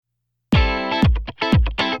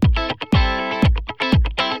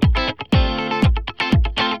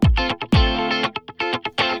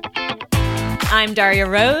I'm Daria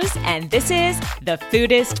Rose, and this is the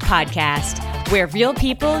Foodist Podcast, where real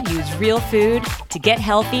people use real food to get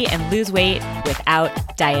healthy and lose weight without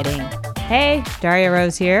dieting. Hey, Daria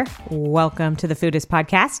Rose here. Welcome to the Foodist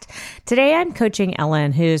Podcast. Today I'm coaching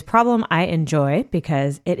Ellen, whose problem I enjoy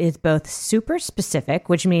because it is both super specific,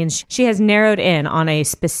 which means she has narrowed in on a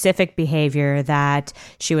specific behavior that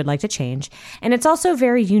she would like to change, and it's also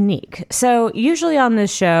very unique. So usually on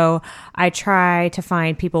this show, I try to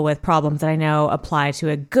find people with problems that I know apply to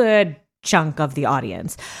a good chunk of the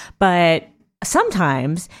audience, but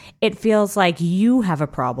sometimes it feels like you have a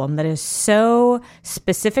problem that is so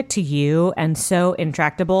specific to you and so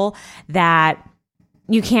intractable that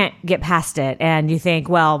you can't get past it. And you think,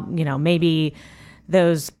 well, maybe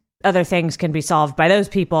those other things can be solved by those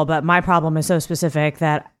people, but my problem is so specific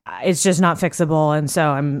that it's just not fixable. And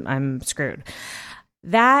so I'm screwed.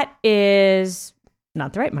 That is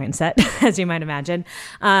not the right mindset, as you might imagine.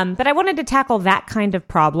 But I wanted to tackle that kind of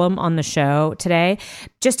problem on the show today,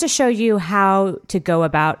 just to show you how to go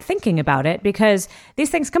about thinking about it, because these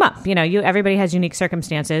things come up. Everybody has unique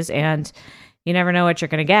circumstances, and you never know what you're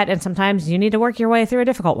going to get. And sometimes you need to work your way through a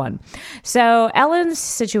difficult one. So Ellen's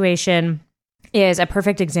situation is a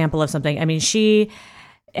perfect example of something. I mean, she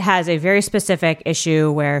has a very specific issue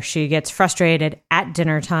where she gets frustrated at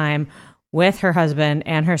dinner time with her husband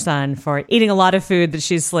and her son for eating a lot of food that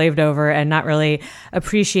she's slaved over and not really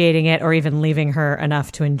appreciating it or even leaving her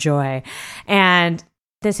enough to enjoy. And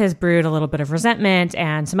this has brewed a little bit of resentment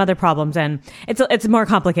and some other problems. And it's more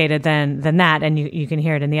complicated than that. And you can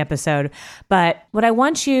hear it in the episode. But what I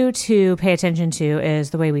want you to pay attention to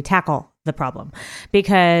is the way we tackle the problem.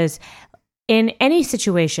 Because in any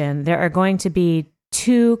situation, there are going to be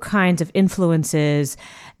two kinds of influences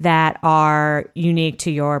that are unique to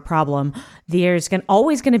your problem. There's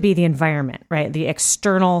always going to be the environment, right? The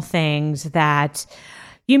external things that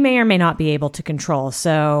you may or may not be able to control.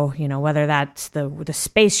 So, whether that's the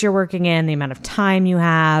space you're working in, the amount of time you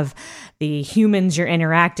have, the humans you're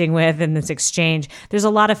interacting with in this exchange, there's a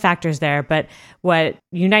lot of factors there. But what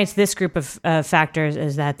unites this group of factors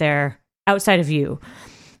is that they're outside of you.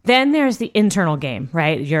 Then there's the internal game,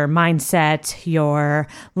 right? Your mindset, your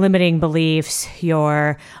limiting beliefs,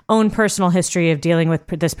 your own personal history of dealing with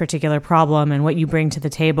this particular problem and what you bring to the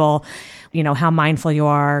table, how mindful you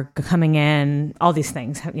are coming in, all these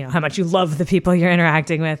things, how much you love the people you're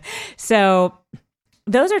interacting with. So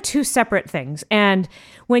those are two separate things. And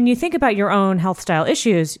when you think about your own health style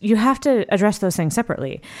issues, you have to address those things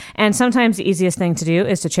separately. And sometimes the easiest thing to do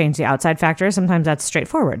is to change the outside factors. Sometimes that's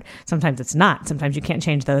straightforward. Sometimes it's not. Sometimes you can't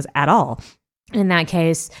change those at all. In that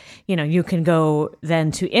case, you can go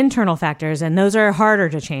then to internal factors, and those are harder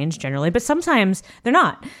to change generally, but sometimes they're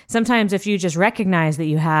not. Sometimes if you just recognize that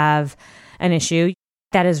you have an issue,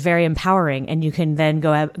 that is very empowering, and you can then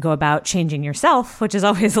go about changing yourself, which is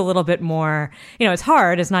always a little bit more, it's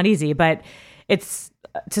hard, it's not easy, but it's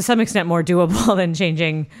to some extent more doable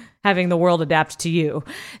than having the world adapt to you.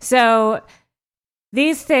 So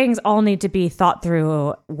these things all need to be thought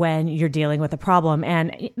through when you're dealing with a problem.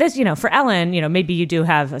 And this, for Ellen, maybe you do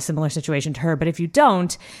have a similar situation to her, but if you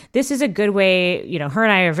don't, this is a good way, her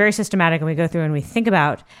and I are very systematic, and we go through and we think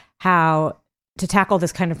about how to tackle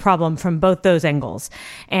this kind of problem from both those angles.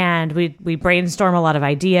 And we brainstorm a lot of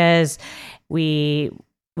ideas. We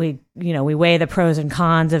weigh the pros and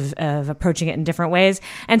cons of approaching it in different ways.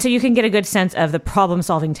 And so you can get a good sense of the problem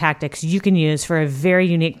solving tactics you can use for a very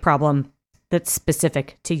unique problem that's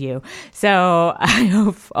specific to you. So I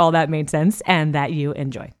hope all that made sense and that you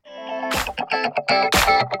enjoy.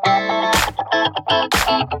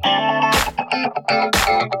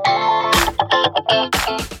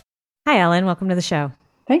 Hi, Ellen. Welcome to the show.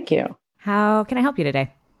 Thank you. How can I help you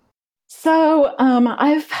today? So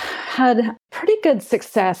I've had pretty good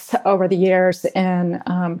success over the years in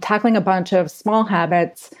tackling a bunch of small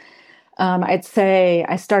habits. I'd say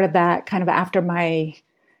I started that kind of after my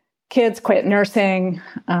kids quit nursing,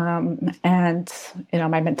 and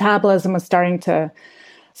my metabolism was starting to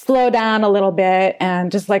slow down a little bit,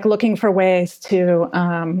 and just looking for ways to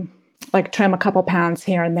trim a couple pounds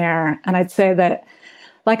here and there. And I'd say that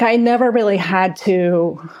I never really had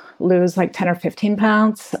to lose 10 or 15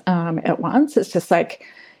 pounds at once. It's just 1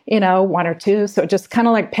 or 2. So just kind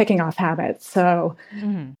of picking off habits. So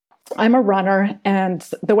I'm a runner. And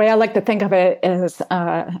the way I like to think of it is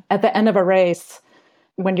at the end of a race,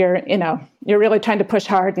 when you're really trying to push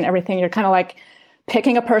hard and everything, you're kind of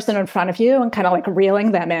picking a person in front of you and kind of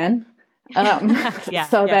reeling them in.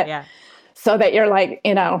 So that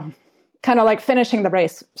you're kind of finishing the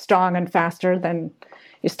race strong and faster than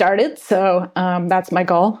you started. So that's my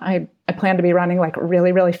goal. I plan to be running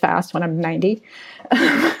really, really fast when I'm 90.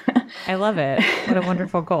 I love it. What a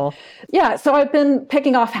wonderful goal. Yeah. So I've been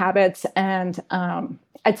picking off habits, and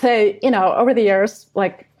I'd say, over the years,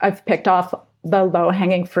 like I've picked off the low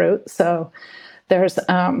hanging fruit. So there's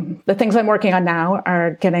the things I'm working on now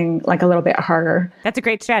are getting like a little bit harder. That's a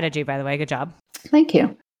great strategy, by the way. Good job. Thank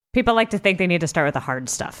you. People like to think they need to start with the hard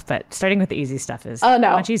stuff, but starting with the easy stuff is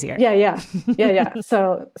much easier. Yeah.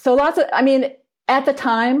 So lots of, at the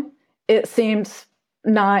time it seemed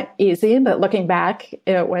not easy, but looking back,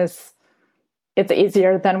 it's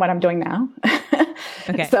easier than what I'm doing now.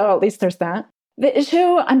 Okay. So at least there's that. The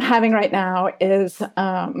issue I'm having right now is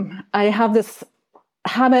I have this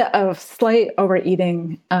habit of slight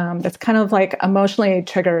overeating that's kind of like emotionally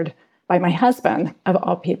triggered by my husband, of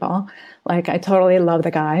all people. Like, I totally love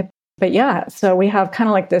the guy. But yeah, so we have kind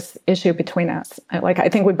of like this issue between us. Like, I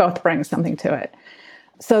think we both bring something to it.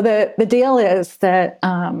 So the deal is that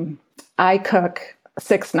I cook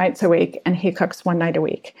 6 nights a week and he cooks 1 night a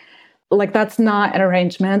week. Like, that's not an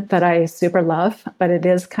arrangement that I super love, but it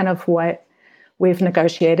is kind of what we've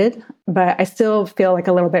negotiated. But I still feel like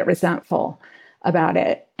a little bit resentful about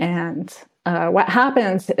it. And what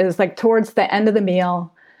happens is, like, towards the end of the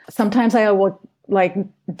meal, sometimes I will like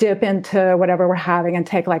dip into whatever we're having and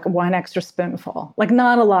take like 1 extra spoonful, like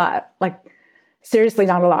not a lot, like seriously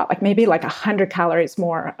not a lot, like maybe like 100 calories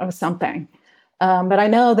more of something. But I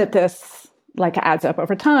know that this like adds up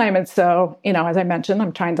over time. And so, as I mentioned,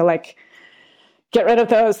 I'm trying to like get rid of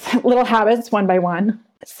those little habits one by one.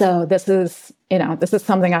 So this is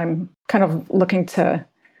something I'm kind of looking to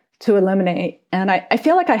eliminate. And I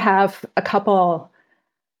feel like I have a couple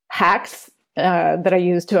hacks that I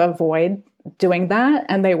use to avoid doing that,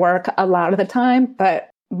 and they work a lot of the time. But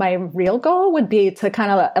my real goal would be to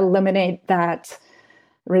kind of eliminate that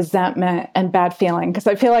resentment and bad feeling, because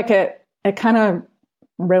I feel like it kind of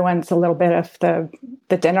ruins a little bit of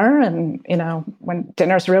the dinner, and when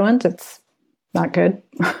dinner's ruined, it's not good.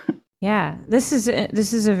 Yeah, this is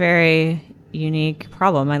a very unique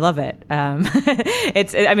problem. I love it.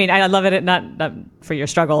 I love it not for your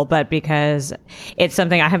struggle, but because it's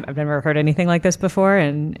something I've never heard anything like this before,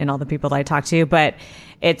 and all the people that I talk to. But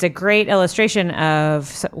it's a great illustration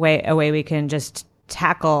of a way we can just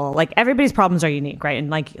tackle, like, everybody's problems are unique, right? And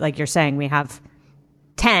like you're saying, we have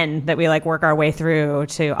 10 that we like work our way through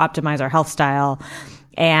to optimize our health style,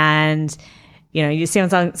 and you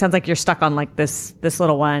sounds like you're stuck on like this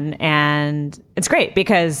little one, and it's great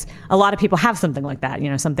because a lot of people have something like that,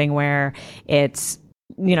 something where it's,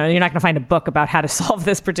 you're not going to find a book about how to solve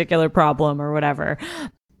this particular problem or whatever,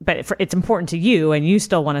 but it's important to you and you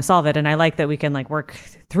still want to solve it. And I like that we can like work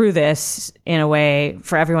through this in a way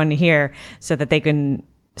for everyone to hear, so that they can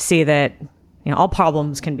see that, all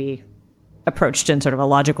problems can be approached in sort of a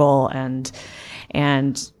logical and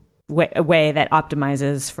a way that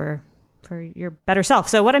optimizes for your better self.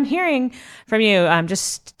 So what I'm hearing from you,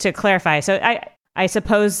 just to clarify, so I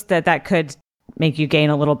suppose that could make you gain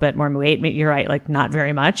a little bit more weight. You're right, like not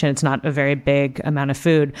very much, and it's not a very big amount of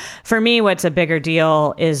food. For me, what's a bigger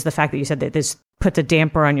deal is the fact that you said that this puts a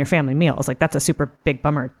damper on your family meals. Like, that's a super big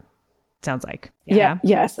bummer, sounds like. Yeah.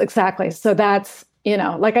 Yes, exactly. So that's,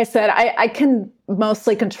 like I said, I can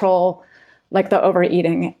mostly control like the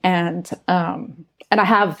overeating, and I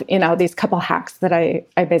have, these couple hacks that I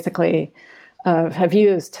basically have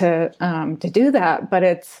used to do that. But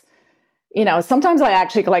it's, sometimes I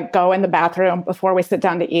actually like go in the bathroom before we sit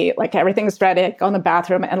down to eat, like everything's ready, go in the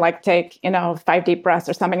bathroom and like take, 5 deep breaths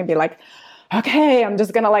or something, and be like, okay, I'm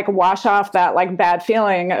just going to like wash off that like bad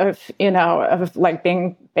feeling of, of like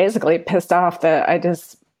being basically pissed off that I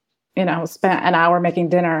just, spent an hour making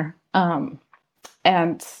dinner.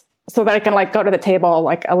 And so that I can like go to the table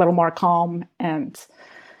like a little more calm, and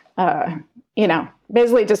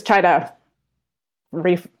basically just try to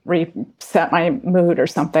reset my mood or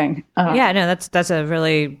something. Yeah, no, that's a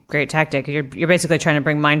really great tactic. You're basically trying to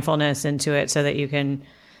bring mindfulness into it so that you can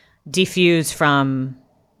defuse from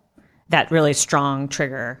that really strong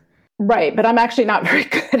trigger. Right, but I'm actually not very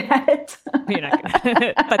good at it. You're not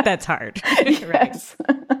good, but that's hard. Yes.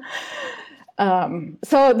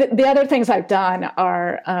 So the other things I've done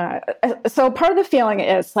are, so part of the feeling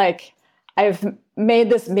is like, I've made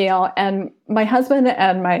this meal, and my husband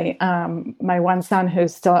and my one son,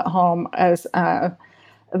 who's still at home,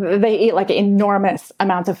 they eat like enormous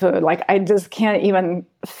amounts of food. Like, I just can't even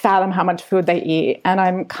fathom how much food they eat. And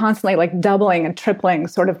I'm constantly like doubling and tripling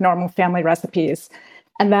sort of normal family recipes.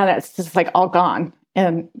 And then it's just like all gone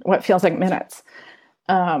in what feels like minutes.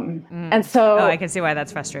 And so, I can see why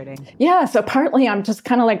that's frustrating. Yeah. So partly I'm just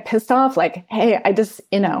kind of like pissed off, like, hey, I just,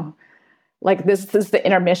 like this is the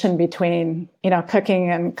intermission between, cooking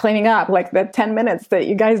and cleaning up, like the 10 minutes that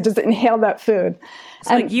you guys just inhale that food. It's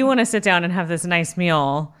like you want to sit down and have this nice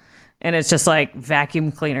meal, and it's just like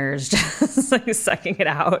vacuum cleaners just like sucking it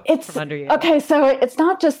out from under you. Okay, so it's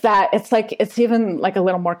not just that. It's like, it's even like a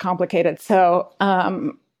little more complicated. So,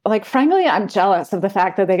 like, frankly, I'm jealous of the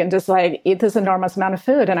fact that they can just like eat this enormous amount of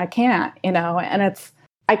food and I can't, and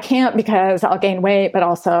I can't because I'll gain weight, but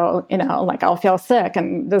also, like I'll feel sick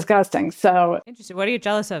and disgusting. So interesting. What are you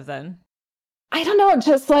jealous of then? I don't know.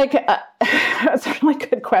 Just like, it's a really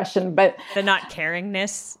good question, but the not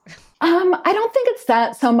caringness. I don't think it's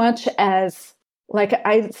that so much as like,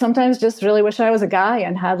 I sometimes just really wish I was a guy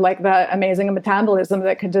and had like the amazing metabolism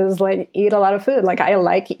that could just like eat a lot of food. Like I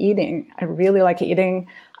like eating. I really like eating.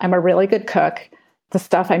 I'm a really good cook. The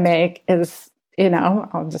stuff I make is,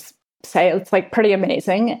 I'll just say it's like pretty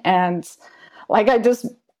amazing. And like,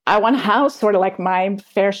 I want to have sort of like my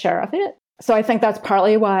fair share of it. So I think that's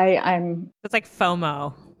partly why it's like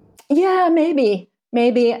FOMO. Yeah, maybe.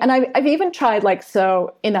 And I've even tried like,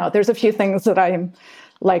 so, there's a few things that I'm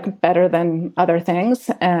like better than other things.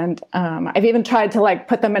 And I've even tried to like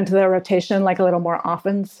put them into the rotation like a little more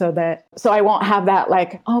often so I won't have that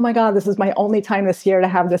like, oh my God, this is my only time this year to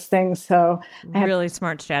have this thing. So really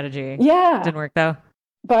smart strategy. Yeah. Didn't work though.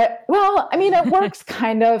 But, well, I mean, it works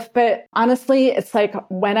kind of, but honestly, it's like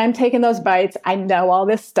when I'm taking those bites, I know all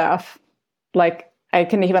this stuff. Like I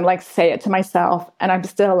can even like say it to myself and I'm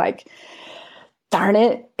still like, darn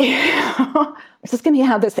it. I'm just going to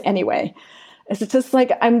have this anyway. It's just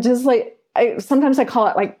like, sometimes I call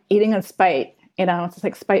it like eating in spite, it's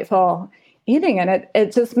like spiteful eating. And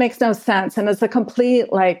it just makes no sense. And it's a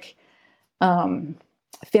complete like,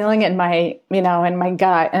 feeling in my, in my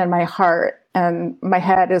gut and my heart. And my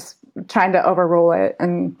head is trying to overrule it.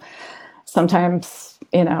 And sometimes,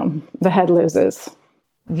 the head loses.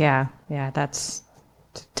 Yeah. That's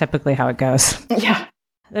typically how it goes. Yeah.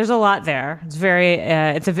 There's a lot there. It's very,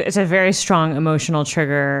 it's a very strong emotional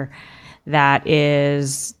trigger that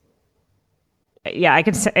is, yeah, I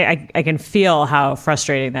can say, I can feel how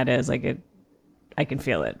frustrating that is. Like I can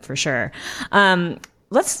feel it for sure.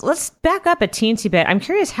 Let's back up a teensy bit. I'm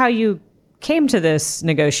curious how you came to this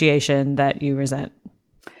negotiation that you resent.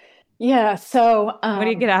 Yeah. So, what do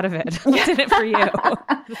you get out of it? What's in it for you?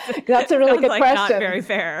 That's a really good question. Not very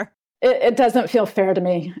fair. It doesn't feel fair to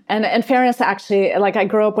me. And in fairness, actually, like I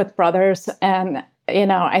grew up with brothers and,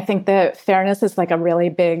 I think that fairness is like a really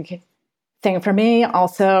big thing for me.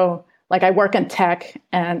 Also, like I work in tech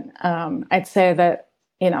and I'd say that,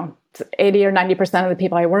 80 or 90% of the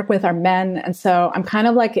people I work with are men. And so I'm kind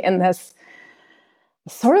of like in this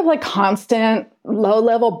sort of like constant low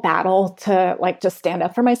level battle to like just stand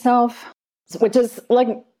up for myself, which is like,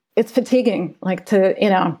 it's fatiguing, like to,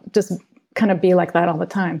 just kind of be like that all the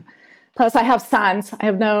time. Plus I have sons, I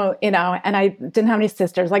have no, and I didn't have any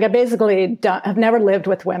sisters. Like I basically have never lived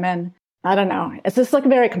with women. I don't know. It's just like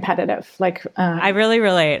very competitive. Like I really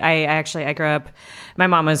relate. I grew up, my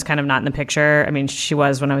mom was kind of not in the picture. I mean, she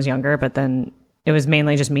was when I was younger, but then it was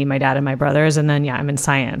mainly just me, my dad, and my brothers. And then, I'm in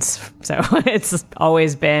science. So it's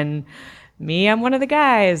always been me. I'm one of the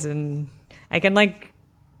guys and I can like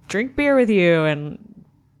drink beer with you and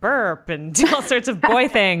burp and do all sorts of boy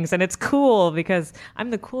things. And it's cool because I'm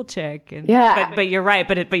the cool chick. And, yeah. But you're right.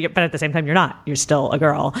 But at the same time, you're not. You're still a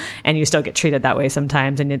girl and you still get treated that way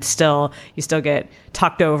sometimes. And you still get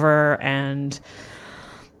talked over and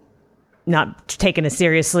not taken as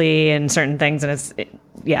seriously in certain things. And it's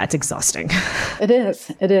exhausting. It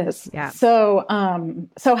is. Yeah. So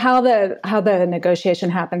how the negotiation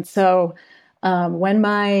happened. So, when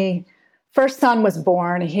my first son was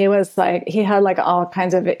born, he had like all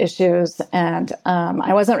kinds of issues. And,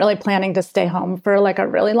 I wasn't really planning to stay home for like a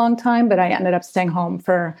really long time, but I ended up staying home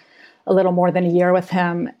for a little more than a year with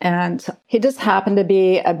him. And he just happened to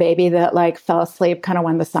be a baby that like fell asleep kind of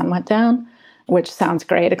when the sun went down, which sounds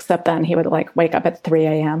great, except then he would like wake up at 3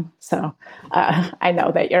 a.m. So I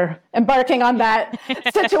know that you're embarking on that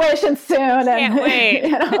situation soon. Can't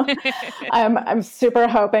wait. I'm super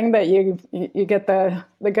hoping that you get the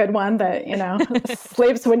good one that,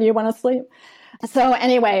 sleeps when you want to sleep. So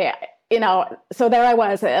anyway, so there I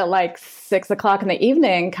was at like 6 o'clock in the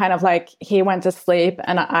evening, kind of like he went to sleep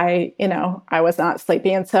and I was not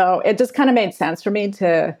sleepy. And so it just kind of made sense for me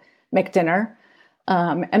to make dinner.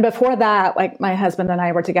 And before that, like my husband and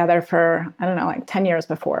I were together for, I don't know, like 10 years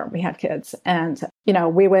before we had kids. And,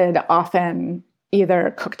 we would often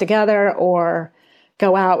either cook together or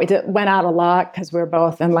go out. We went out a lot because we were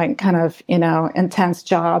both in like kind of, intense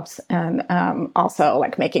jobs and also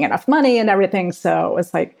like making enough money and everything. So it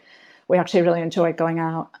was like we actually really enjoyed going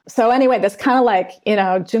out. So anyway, this kind of like,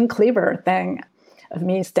 June Cleaver thing of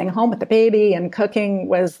me staying home with the baby and cooking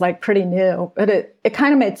was like pretty new, but it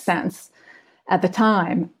kind of made sense at the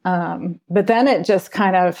time. But then it just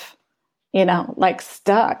kind of, like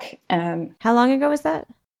stuck. And how long ago was that?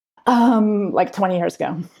 Like 20 years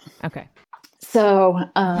ago. Okay. So,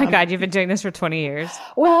 oh my God, you've been doing this for 20 years.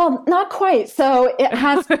 Well, not quite. So it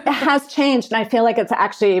has changed, and I feel like it's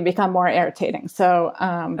actually become more irritating. So,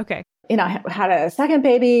 okay. I had a second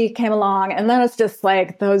baby came along, and then it's just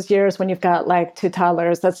like those years when you've got like 2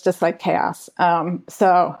 toddlers, that's just like chaos.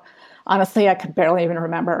 So honestly, I could barely even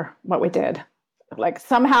remember what we did. Like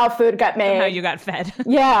somehow food got made. Somehow you got fed.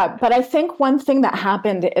 Yeah. But I think one thing that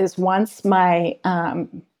happened is once my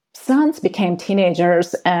sons became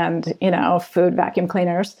teenagers and, food vacuum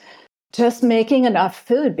cleaners, just making enough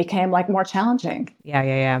food became like more challenging.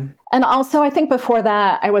 Yeah. And also I think before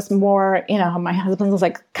that I was more, my husband was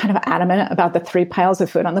like kind of adamant about the 3 piles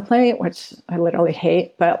of food on the plate, which I literally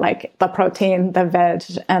hate, but like the protein, the veg,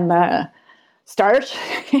 and the starch,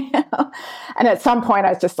 And at some point I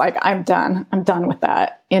was just like, I'm done with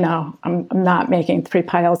that. I'm not making 3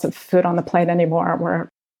 piles of food on the plate anymore, where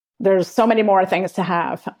there's so many more things to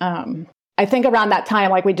have. I think around that time,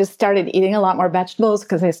 like we just started eating a lot more vegetables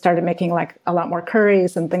because they started making like a lot more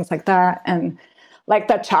curries and things like that. And like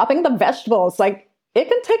the chopping the vegetables, like it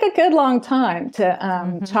can take a good long time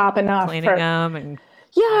to chop enough. Cleaning them and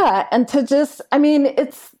yeah. And to just,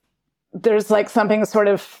 there's like something sort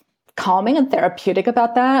of calming and therapeutic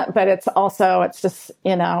about that. But it's just,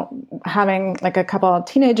 having like a couple of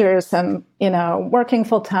teenagers and, working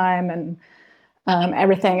full time and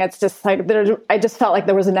everything. It's just like I just felt like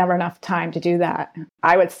there was never enough time to do that.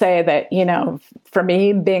 I would say that, for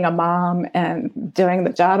me, being a mom and doing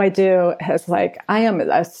the job I do has like, I am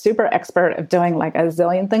a super expert of doing like a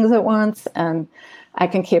zillion things at once. And I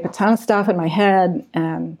can keep a ton of stuff in my head.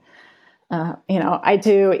 And, I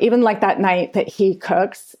do, even like that night that he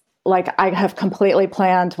cooks, like I have completely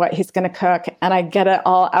planned what he's going to cook, and I get it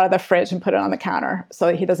all out of the fridge and put it on the counter so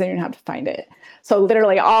that he doesn't even have to find it. So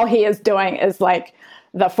literally all he is doing is like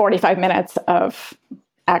the 45 minutes of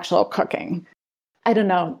actual cooking. I don't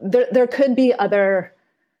know. There could be other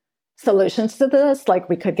solutions to this. Like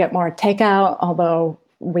we could get more takeout, although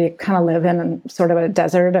we kind of live in sort of a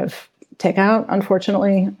desert of takeout,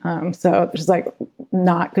 unfortunately. So there's like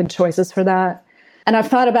not good choices for that. And I've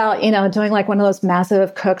thought about, doing like one of those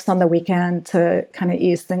massive cooks on the weekend to kind of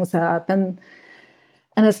ease things up. And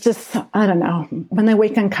it's just, I don't know, when the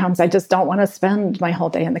weekend comes, I just don't want to spend my whole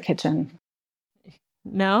day in the kitchen.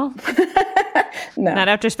 No? No. Not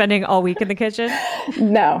after spending all week in the kitchen?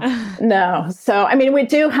 No. So, we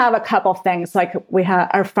do have a couple things. Like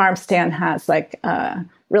our farm stand has like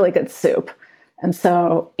really good soup. And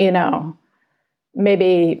so,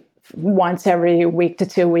 maybe once every week to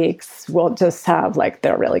 2 weeks, we'll just have like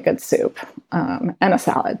their really good soup and a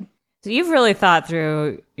salad. So you've really thought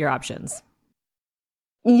through your options.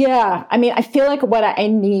 Yeah. I feel like what I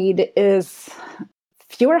need is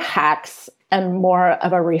fewer hacks and more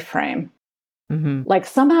of a reframe. Mm-hmm. Like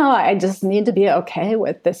somehow I just need to be okay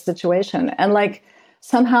with this situation. And like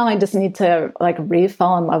somehow I just need to like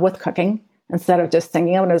fall in love with cooking instead of just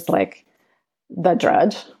thinking of it as like the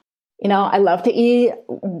drudge. I love to eat.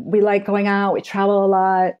 We like going out. We travel a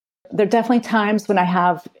lot. There are definitely times when I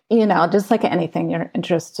have, just like anything, your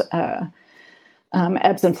interest ebbs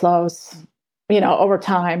and flows, over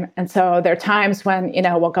time. And so there are times when,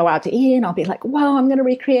 we'll go out to eat and I'll be like, whoa, I'm going to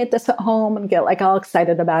recreate this at home and get like all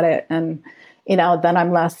excited about it. And, then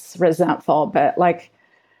I'm less resentful. But like,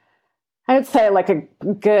 I would say like a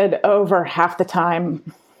good over half the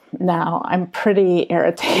time now, I'm pretty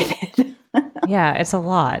irritated. Yeah, it's a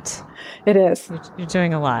lot. It is. You're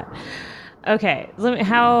doing a lot. Okay,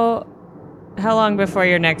 how long before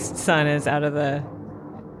your next son is out of the...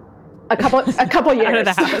 A couple years. Out of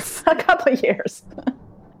the house. A couple years.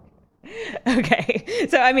 Okay,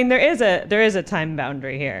 so there is a time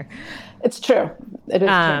boundary here. It's true. It is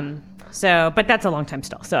true. So, but that's a long time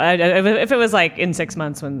still. So, if it was like in 6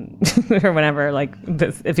 months when or whenever, like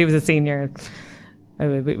if he was a senior.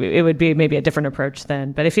 It would be maybe a different approach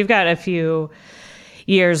then. But if you've got a few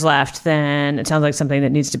years left, then it sounds like something that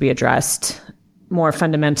needs to be addressed more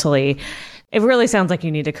fundamentally. It really sounds like you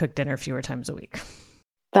need to cook dinner fewer times a week.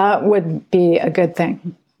 That would be a good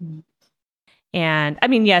thing. And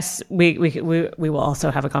yes, we will also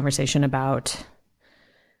have a conversation about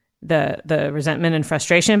the resentment and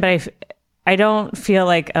frustration, but I don't feel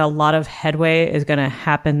like a lot of headway is going to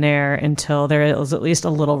happen there until there is at least a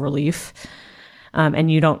little relief.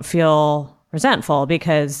 And you don't feel resentful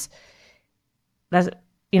because that's,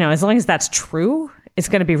 as long as that's true, it's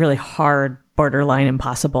going to be really hard, borderline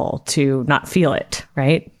impossible to not feel it,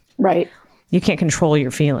 right? Right. You can't control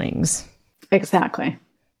your feelings. Exactly.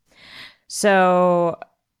 So,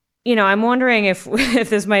 I'm wondering if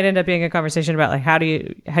this might end up being a conversation about like how do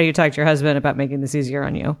you talk to your husband about making this easier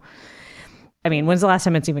on you? I mean, when's the last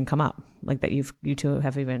time it's even come up, like that you two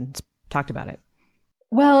have even talked about it?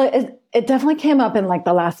 Well, it definitely came up in like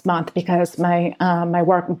the last month because my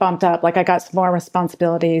work bumped up. Like I got some more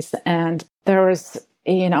responsibilities, and there was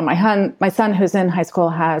my son who's in high school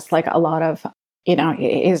has like a lot of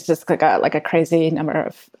he's just like a crazy number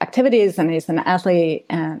of activities, and he's an athlete,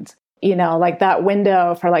 and like that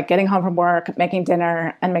window for like getting home from work, making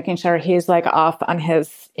dinner, and making sure he's like off on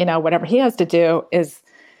his whatever he has to do is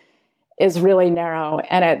really narrow.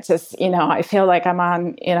 And it just I feel like I'm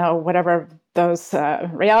on whatever those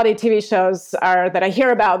reality TV shows are that I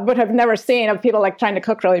hear about but have never seen, of people like trying to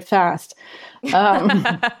cook really fast.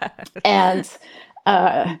 And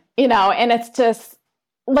it's just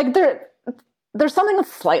like there's something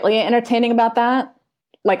slightly entertaining about that,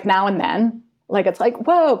 like now and then. Like it's like,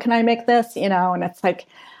 whoa, can I make this? And it's like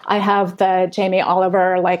I have the Jamie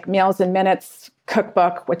Oliver like Meals in Minutes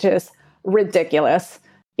cookbook, which is ridiculous.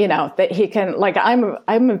 That he can, like, I'm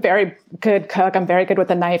a very good cook. I'm very good with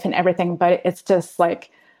a knife and everything, but it's just like,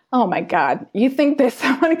 oh my God, you think that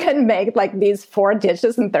someone can make like these 4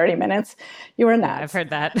 dishes in 30 minutes? You were nuts. I've heard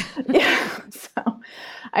that. Yeah.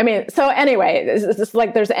 So anyway, it's just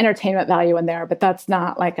like there's entertainment value in there, but that's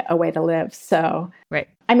not like a way to live. So, right.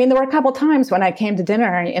 I mean, there were a couple times when I came to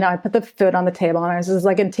dinner, I put the food on the table and I was just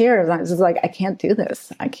like in tears. I was just like, I can't do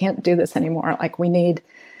this. I can't do this anymore. Like we need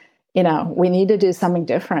to do something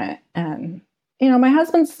different. And, my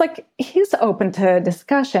husband's like, he's open to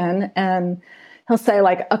discussion, and he'll say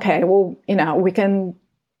like, okay, well, we can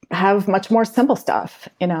have much more simple stuff,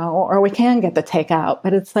 or we can get the takeout,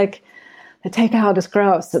 but it's like the takeout is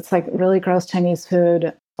gross. It's like really gross Chinese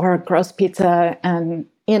food or gross pizza. And,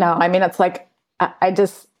 it's like, I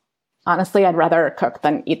just, honestly, I'd rather cook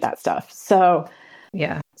than eat that stuff. So,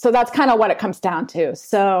 yeah. So that's kind of what it comes down to.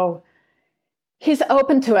 So he's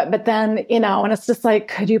open to it, but then, and it's just like,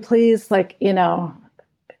 could you please, like,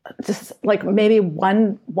 just like maybe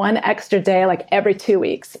one extra day, like every 2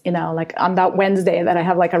 weeks, like on that Wednesday that I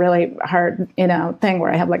have like a really hard, thing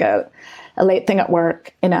where I have like a late thing at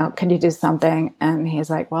work, can you do something? And he's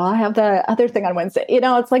like, well, I have the other thing on Wednesday.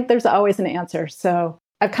 It's like, there's always an answer. So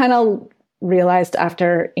I've kind of realized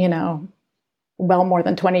after, well more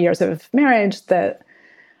than 20 years of marriage that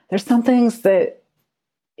there's some things that,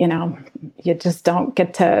 you just don't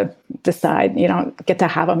get to decide. You don't get to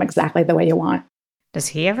have them exactly the way you want. Does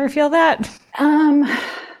he ever feel that?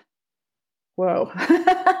 Whoa.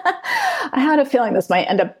 I had a feeling this might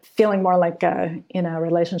end up feeling more like,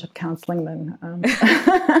 relationship counseling than. Well,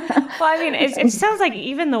 I mean, it sounds like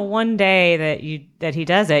even the one day that he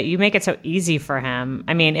does it, you make it so easy for him.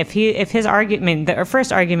 I mean, if his argument, I mean, the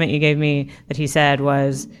first argument you gave me that he said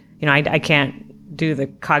was, I can't do the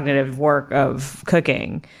cognitive work of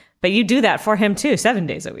cooking, but you do that for him too, 7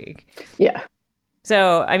 days a week. Yeah.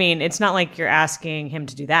 So, I mean, it's not like you're asking him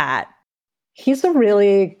to do that. He's a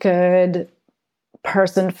really good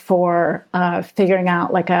person for figuring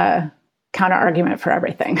out like a counter argument for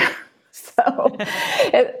everything. So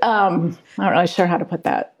I'm not really sure how to put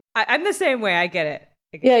that. I'm the same way. I get it.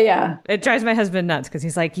 Yeah. It drives my husband nuts because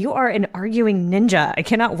he's like, you are an arguing ninja. I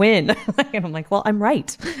cannot win. And I'm like, well, I'm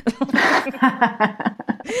right.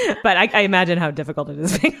 But I imagine how difficult it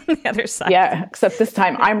is being on the other side. Yeah, except this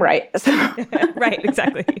time I'm right. So. Right,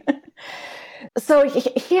 exactly. So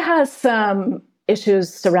he has some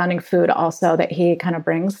issues surrounding food also that he kind of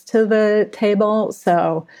brings to the table.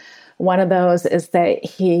 So one of those is that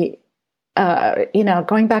he,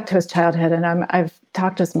 going back to his childhood, and I've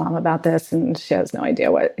talked to his mom about this, and she has no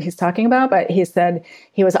idea what he's talking about, but he said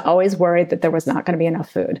he was always worried that there was not going to be enough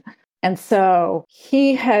food. And so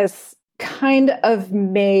he has kind of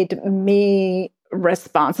made me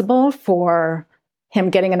responsible for him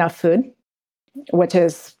getting enough food, which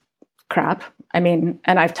is crap. I mean,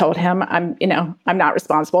 and I've told him I'm not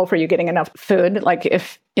responsible for you getting enough food. Like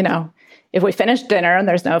if we finish dinner and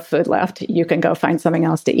there's no food left, you can go find something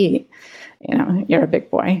else to eat. You're a big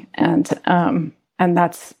boy. And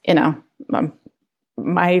that's, I'm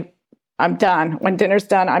done. When dinner's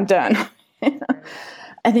done, I'm done.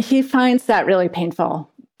 And he finds that really painful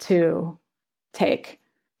to take.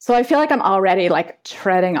 So I feel like I'm already like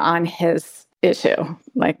treading on his issue,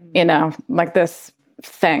 like, like this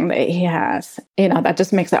thing that he has, that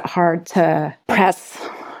just makes it hard to press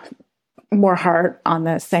more hard on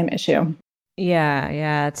the same issue.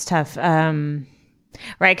 Yeah, it's tough. Right.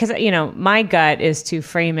 Because, my gut is to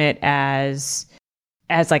frame it as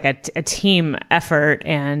as like a team effort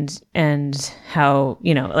and how,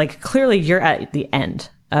 like clearly you're at the end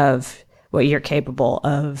of what you're capable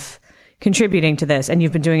of contributing to this, and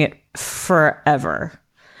you've been doing it forever.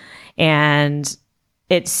 And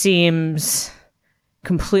it seems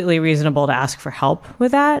completely reasonable to ask for help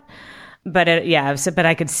with that. But but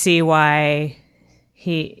I could see why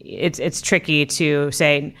it's tricky to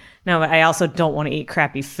say, no, I also don't want to eat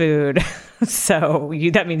crappy food. So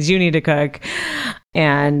that means you need to cook.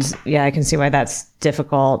 And I can see why that's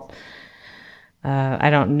difficult. I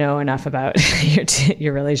don't know enough about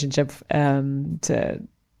your relationship to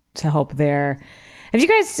help there. Have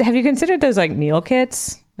you considered those like meal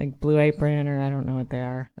kits, like Blue Apron, or I don't know what they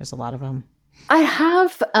are? There's a lot of them. I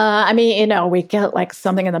have. We get like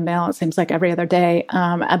something in the mail, it seems like every other day,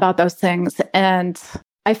 about those things. And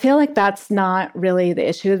I feel like that's not really the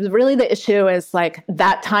issue. Really, the issue is like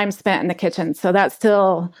that time spent in the kitchen. So that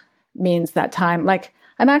still means that time. Like,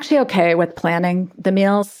 I'm actually okay with planning the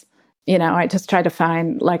meals. I just try to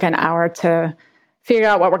find like an hour to figure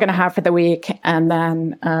out what we're going to have for the week. And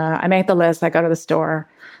then I make the list. I go to the store.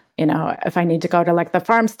 If I need to go to like the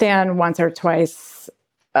farm stand once or twice,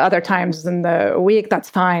 other times in the week, that's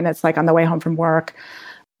fine. It's like on the way home from work.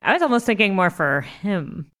 I was almost thinking more for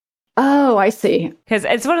him. Oh, I see. Because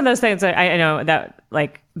it's one of those things that I know that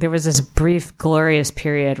like there was this brief glorious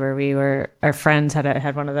period where our friends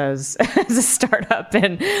had one of those as a startup,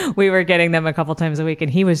 and we were getting them a couple times a week, and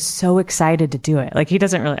he was so excited to do it. Like he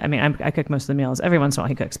doesn't really, I cook most of the meals. Every once in a while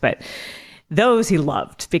he cooks, but those he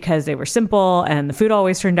loved because they were simple and the food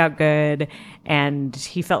always turned out good, and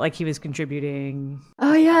he felt like he was contributing.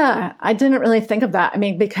 Oh yeah. I didn't really think of that.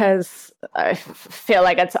 Because I feel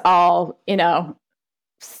like it's all,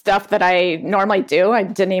 stuff that I normally do. I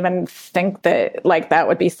didn't even think that like that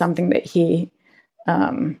would be something that he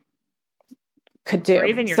could do. Or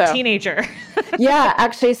even your teenager. Yeah,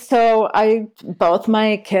 actually. So both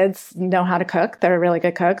my kids know how to cook. They're really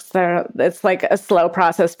good cooks. It's like a slow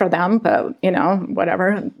process for them, but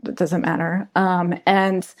whatever, it doesn't matter.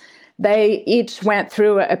 And they each went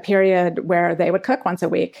through a period where they would cook once a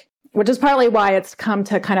week, which is partly why it's come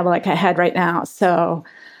to kind of like a head right now. So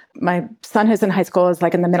my son who's in high school is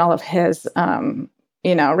like in the middle of his,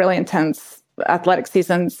 really intense athletic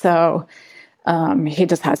season. So he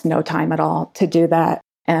just has no time at all to do that.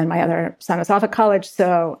 And my other son is off at college.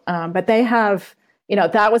 So, but they have,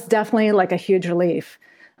 that was definitely like a huge relief.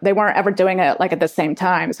 They weren't ever doing it like at the same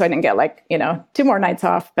time. So I didn't get like, 2 more nights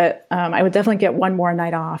off, but I would definitely get 1 more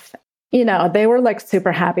night off. They were like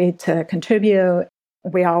super happy to contribute.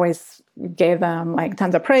 We always gave them like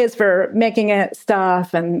tons of praise for making it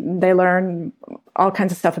stuff, and they learned all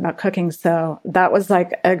kinds of stuff about cooking. So that was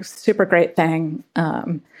like a super great thing.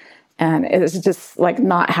 And it is just like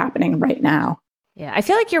not happening right now. Yeah. I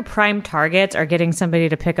feel like your prime targets are getting somebody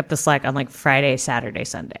to pick up the slack on like Friday, Saturday,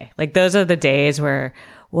 Sunday. Like those are the days where,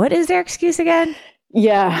 what is their excuse again?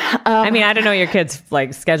 Yeah. I don't know what your kid's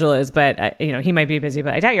like schedule is, but he might be busy,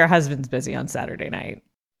 but I doubt your husband's busy on Saturday night.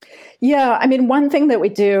 Yeah. One thing that we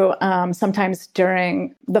do sometimes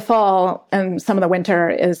during the fall and some of the winter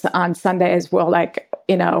is on Sundays, we'll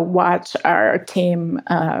watch our team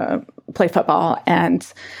play football,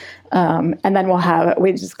 and then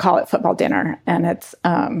we just call it football dinner. And it's,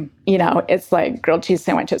 it's like grilled cheese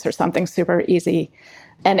sandwiches or something super easy.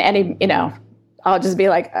 And I'll just be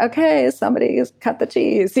like, okay, somebody cut the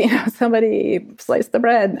cheese, somebody slice the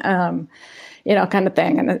bread, kind of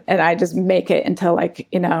thing. And I just make it into like,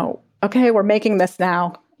 okay, we're making this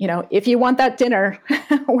now. If you want that dinner,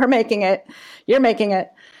 we're making it, you're making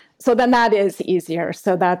it. So then that is easier.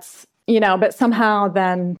 So that's, but somehow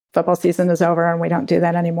then football season is over and we don't do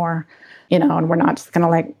that anymore, and we're not just going to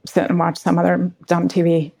like sit and watch some other dumb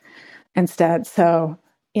TV instead. So,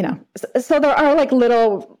 so there are like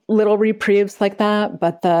little reprieves like that,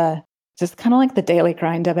 but just kind of like the daily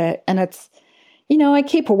grind of it. And it's, I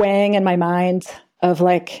keep weighing in my mind of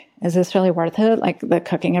like, is this really worth it? Like the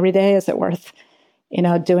cooking every day, is it worth,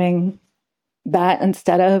 doing that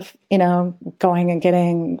instead of, going and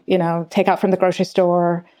getting, takeout from the grocery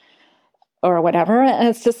store or whatever? And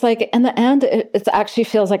it's just like, in the end, it actually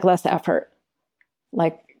feels like less effort,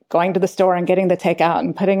 like going to the store and getting the takeout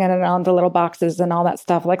and putting it on the little boxes and all that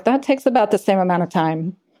stuff. Like that takes about the same amount of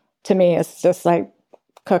time to me. It's just like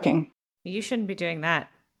cooking. You shouldn't be doing that.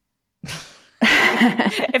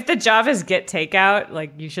 If the job is get takeout,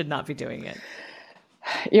 like you should not be doing it.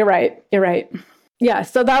 You're right. Yeah.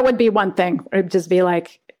 So that would be one thing. It would just be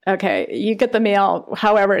like, okay, you get the meal,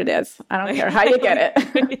 however it is. I don't care how you get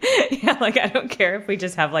it. Yeah. Like, I don't care if we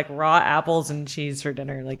just have like raw apples and cheese for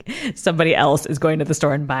dinner. Like somebody else is going to the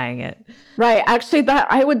store and buying it. Right. Actually,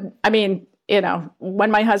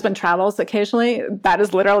 when my husband travels occasionally, that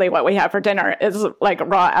is literally what we have for dinner is like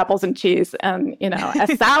raw apples and cheese and,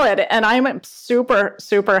 a salad. And I'm super,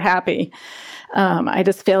 super happy. I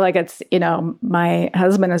just feel like it's, my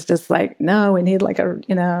husband is just like, no, we need like a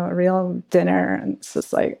real dinner. And it's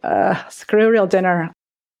just like, screw real dinner.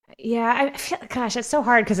 Yeah, I feel, gosh, it's so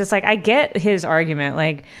hard because it's like I get his argument.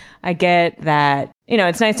 Like, I get that,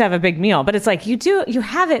 it's nice to have a big meal, but it's like you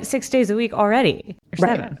have it 6 days a week already or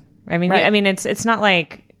 7. I mean, it's not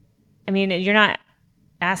like, you're not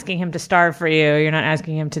asking him to starve for you. You're not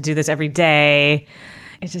asking him to do this every day.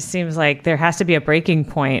 It just seems like there has to be a breaking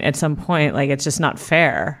point at some point. Like, it's just not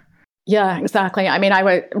fair. Yeah, exactly.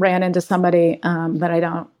 I ran into somebody that I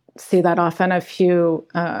don't see that often a few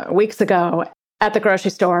weeks ago at the grocery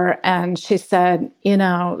store. And she said,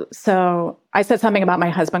 so I said something about my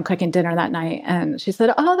husband cooking dinner that night. And she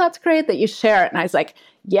said, oh, that's great that you share it. And I was like,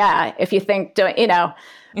 yeah, if you think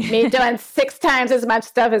me doing 6 times as much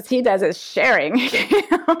stuff as he does is sharing.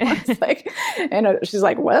 It's like, and she's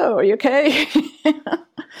like, whoa, are you okay?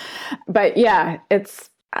 But yeah,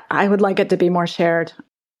 I would like it to be more shared.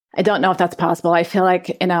 I don't know if that's possible. I feel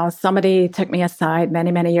like, somebody took me aside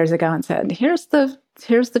many, many years ago and said, here's the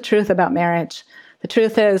truth about marriage. The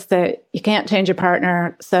truth is that you can't change your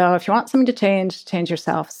partner. So if you want something to change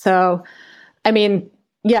yourself. So,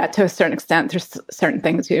 yeah, to a certain extent, there's certain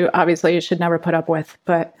things you should never put up with.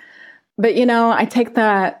 But I take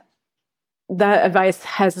that advice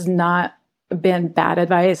has not been bad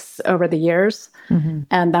advice over the years. Mm-hmm.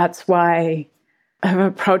 And that's why I've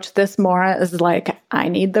approached this more as like, I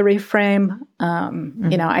need the reframe.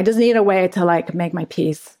 Mm-hmm. I just need a way to like make my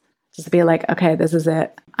peace. Just be like, okay, this is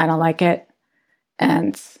it. I don't like it.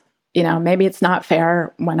 And, maybe it's not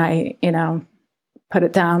fair when I, put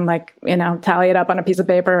it down, like, tally it up on a piece of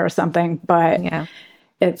paper or something, but yeah,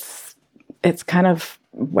 it's kind of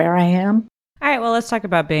where I am. All right. Well, let's talk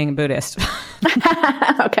about being a Buddhist.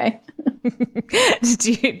 Okay.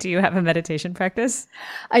 Do you have a meditation practice?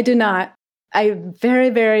 I do not. I very,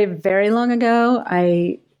 very, very long ago,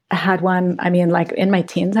 I had one, like in my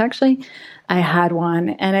teens, actually, I had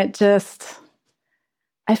one, and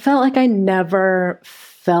I felt like I never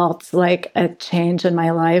felt like a change in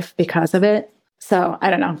my life because of it. So I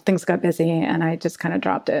don't know, things got busy and I just kind of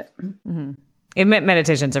dropped it. Mm-hmm.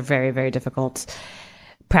 Meditation's a very, very difficult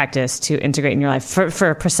practice to integrate in your life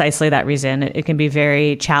for precisely that reason. It can be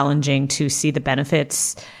very challenging to see the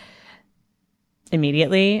benefits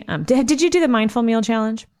immediately. Did you do the mindful meal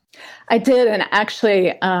challenge? I did. And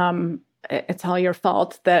actually, it's all your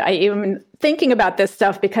fault that I even thinking about this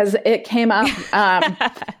stuff, because it came up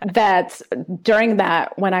that during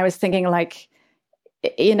that, when I was thinking like,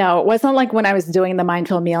 it wasn't like when I was doing the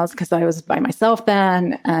mindful meals because I was by myself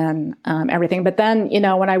then and everything. But then,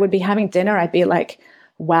 when I would be having dinner, I'd be like,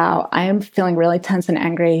 wow, I am feeling really tense and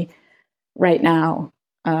angry right now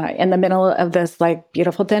in the middle of this like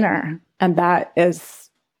beautiful dinner. And that is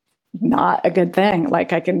not a good thing.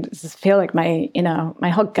 Like I can just feel like my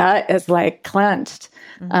whole gut is like clenched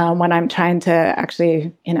when I'm trying to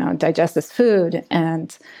actually, digest this food.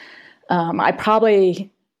 And I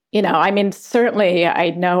probably, certainly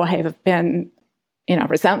I know I have been,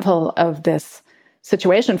 resentful of this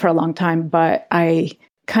situation for a long time, but I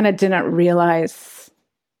kind of didn't realize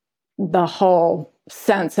the whole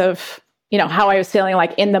sense of, how I was feeling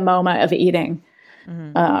like in the moment of eating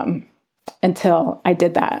until I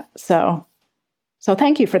did that. So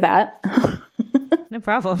thank you for that. No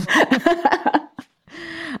problem.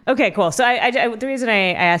 Okay, cool. So I the reason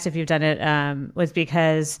I asked if you've done it was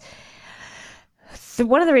because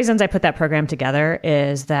one of the reasons I put that program together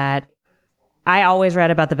is that I always read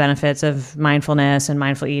about the benefits of mindfulness and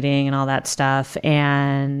mindful eating and all that stuff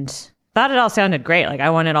and thought it all sounded great. Like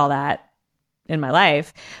I wanted all that in my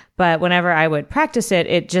life. But whenever I would practice it,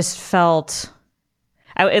 it just felt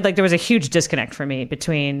like there was a huge disconnect for me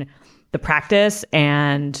between the practice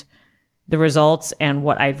and the results and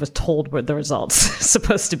what I was told were the results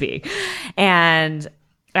supposed to be. And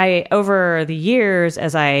over the years,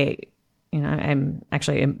 as I'm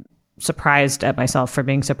surprised at myself for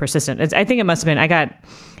being so persistent. I think it must have been, I got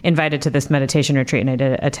invited to this meditation retreat and I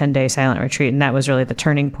did a 10-day silent retreat. And that was really the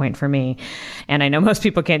turning point for me. And I know most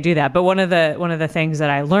people can't do that. But one of the things that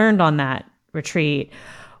I learned on that retreat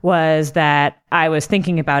was that I was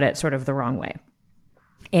thinking about it sort of the wrong way.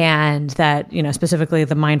 And that, specifically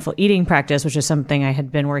the mindful eating practice, which is something I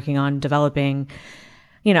had been working on developing,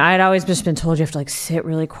 I had always just been told you have to like sit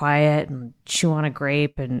really quiet and chew on a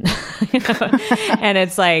grape and, and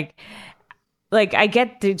it's like I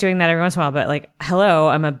get doing that every once in a while, but like, hello,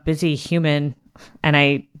 I'm a busy human and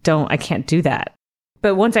I can't do that.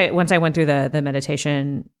 But once I went through the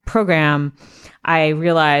meditation program, I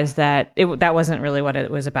realized that that wasn't really what it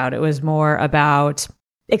was about. It was more about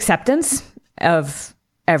acceptance of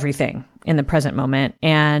everything in the present moment,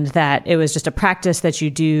 and that it was just a practice that you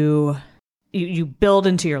do, you build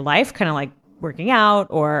into your life, kind of like working out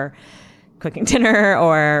or cooking dinner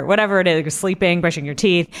or whatever it is, sleeping, brushing your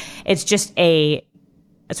teeth. It's just a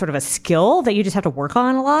sort of a skill that you just have to work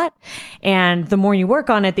on a lot. And the more you work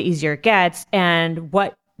on it, the easier it gets. And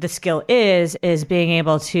what the skill is being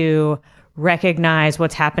able to recognize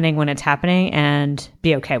what's happening when it's happening and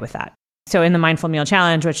be okay with that. So in the Mindful Meal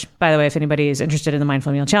Challenge, which, by the way, if anybody is interested in the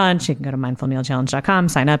Mindful Meal Challenge, you can go to mindfulmealchallenge.com,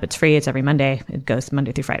 sign up. It's free. It's every Monday. It goes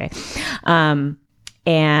Monday through Friday.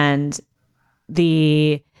 And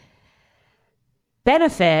the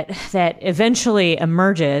benefit that eventually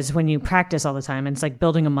emerges when you practice all the time, and it's like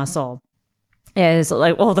building a muscle, is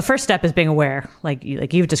like, well, the first step is being aware, like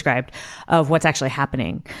you've described, of what's actually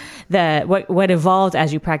happening. What evolved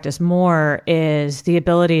as you practice more is the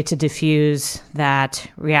ability to diffuse that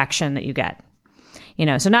reaction that you get.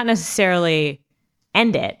 So not necessarily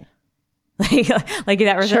end it, like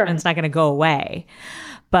that resentment's not going to go away,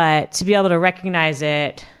 but to be able to recognize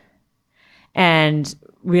it and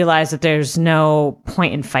realize that there's no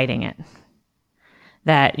point in fighting it.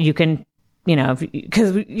 That you can,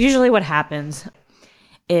 because usually what happens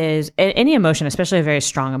is any emotion, especially a very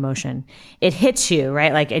strong emotion, it hits you,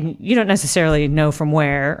 right? Like, and you don't necessarily know from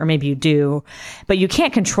where, or maybe you do, but you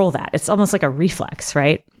can't control that. It's almost like a reflex,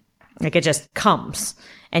 right? Like it just comes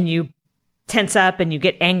and you tense up and you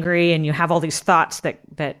get angry and you have all these thoughts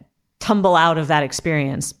that tumble out of that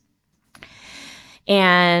experience.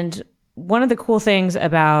 And one of the cool things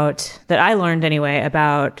that I learned anyway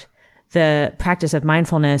about the practice of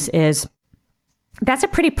mindfulness is that's a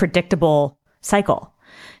pretty predictable cycle.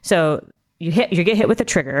 So you get hit with a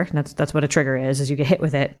trigger. That's what a trigger is you get hit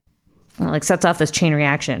with it. And it like sets off this chain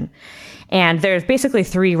reaction. And there's basically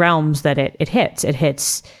 3 realms that it hits. It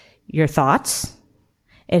hits your thoughts,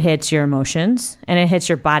 it hits your emotions, and it hits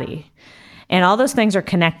your body. And all those things are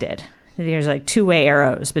connected. There's like 2-way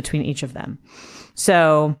arrows between each of them.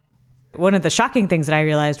 So one of the shocking things that I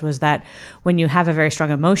realized was that when you have a very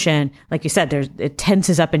strong emotion, like you said, it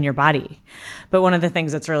tenses up in your body. But one of the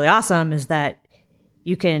things that's really awesome is that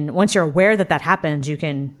you can, once you're aware that happens, you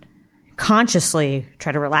can consciously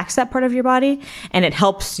try to relax that part of your body, and it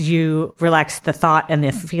helps you relax the thought and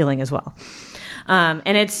the feeling as well.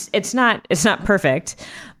 And it's not perfect,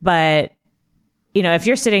 but if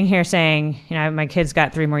you're sitting here saying, my kid's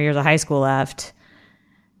got 3 more years of high school left,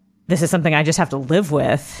 this is something I just have to live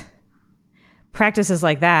with. Practices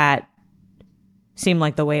like that seem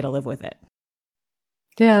like the way to live with it.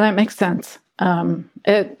 Yeah, that makes sense.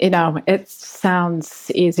 It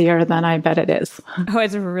sounds easier than I bet it is. Oh,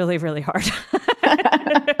 it's really, really hard.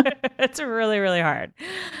 It's really, really hard.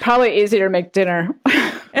 Probably easier to make dinner.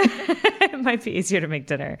 It might be easier to make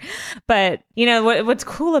dinner. But, what's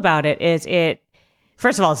cool about it is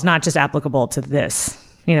first of all, it's not just applicable to this.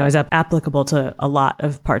 Is applicable to a lot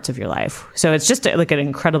of parts of your life. So it's just like an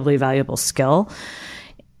incredibly valuable skill,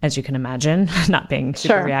 as you can imagine. Not being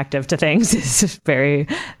super reactive to things is very,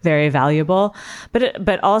 very valuable.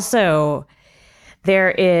 But also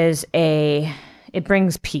there is it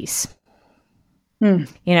brings peace.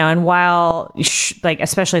 And while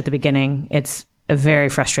especially at the beginning, it's a very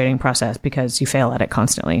frustrating process because you fail at it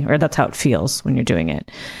constantly, or that's how it feels when you're doing it.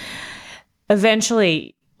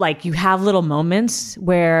 Eventually, you have little moments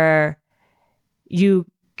where you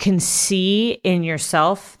can see in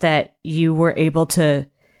yourself that you were able to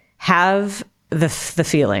have the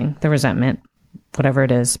feeling, the resentment, whatever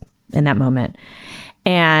it is in that moment,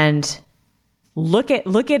 and look at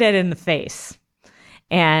it in the face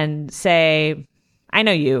and say, I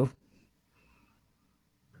know you.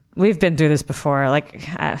 We've been through this before.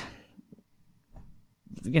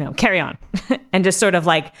 Carry on. And just sort of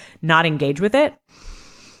not engage with it.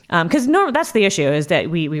 Because that's the issue, is that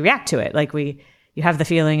we react to it. You have the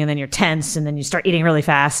feeling and then you're tense and then you start eating really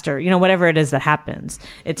fast, or, whatever it is that happens.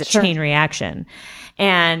 It's a chain reaction.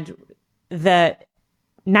 And the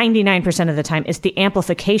 99% of the time, it's the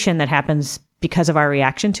amplification that happens because of our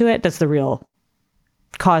reaction to it. That's the real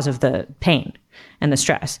cause of the pain and the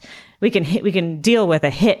stress. We can deal with a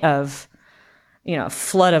hit of, a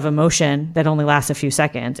flood of emotion that only lasts a few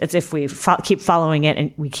seconds. It's if we keep following it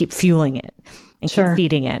and we keep fueling it and keep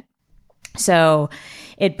feeding it. So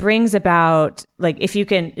it brings about, if you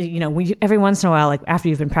can, every once in a while, after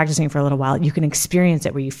you've been practicing for a little while, you can experience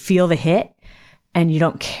it where you feel the hit and you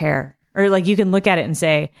don't care. Or you can look at it and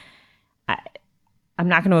say, I'm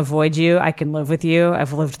not going to avoid you. I can live with you.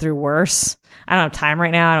 I've lived through worse. I don't have time right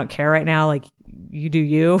now. I don't care right now. you do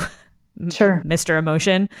you. Sure. Mr.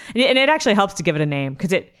 Emotion. And it actually helps to give it a name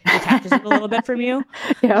because it detaches it a little bit from you.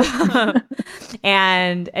 Yeah.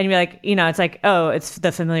 And you're like, it's like, oh, it's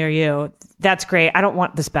the familiar you. That's great. I don't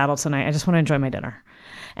want this battle tonight. I just want to enjoy my dinner.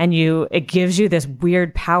 And it gives you this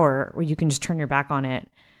weird power where you can just turn your back on it.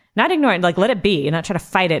 Not ignore it, like let it be and not try to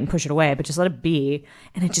fight it and push it away, but just let it be.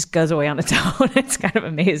 And it just goes away on its own. It's kind of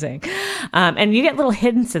amazing. And you get little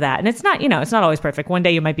hints of that. And it's not, it's not always perfect. One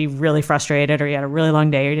day you might be really frustrated or you had a really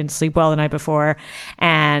long day or you didn't sleep well the night before.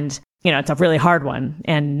 And, it's a really hard one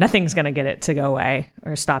and nothing's going to get it to go away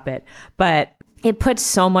or stop it. But it puts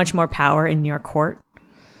so much more power in your court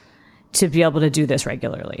to be able to do this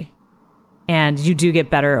regularly. And you do get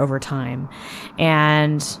better over time.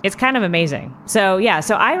 And it's kind of amazing. So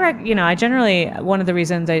I generally, one of the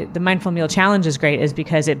reasons the Mindful Meal Challenge is great is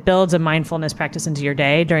because it builds a mindfulness practice into your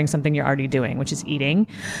day during something you're already doing, which is eating.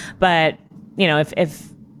 But, if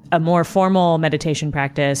a more formal meditation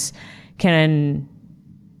practice can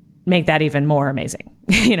make that even more amazing,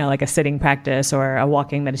 like a sitting practice or a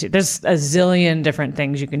walking meditation, there's a zillion different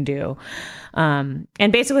things you can do. And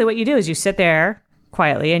basically what you do is you sit there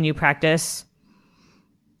quietly and you practice,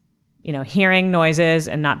 hearing noises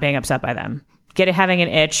and not being upset by them, having an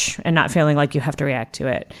itch and not feeling like you have to react to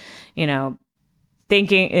it,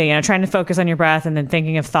 thinking, trying to focus on your breath and then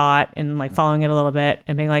thinking of thought and like following it a little bit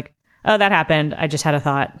and being like, oh, that happened. I just had a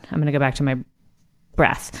thought. I'm going to go back to my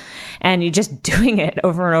breath. And you're just doing it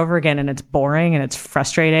over and over again. And it's boring and it's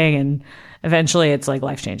frustrating. And eventually it's like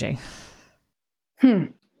life-changing.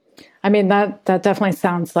 I mean, that definitely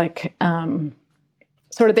sounds like,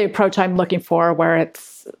 sort of the approach I'm looking for, where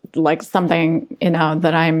it's like something,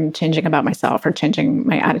 that I'm changing about myself or changing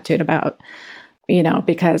my attitude about,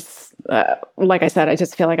 because like I said, I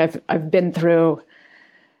just feel like I've been through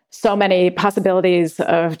so many possibilities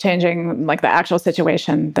of changing like the actual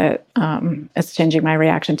situation that is changing my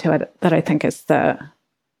reaction to it, that I think is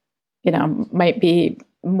might be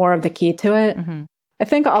more of the key to it. Mm-hmm. I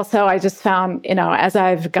think also I just found, as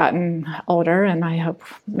I've gotten older and I hope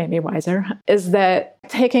maybe wiser, is that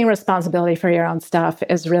taking responsibility for your own stuff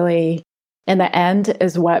is really, in the end,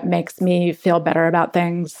 is what makes me feel better about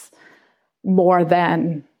things more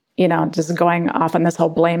than, just going off on this whole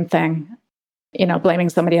blame thing, blaming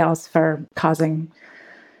somebody else for causing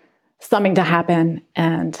something to happen.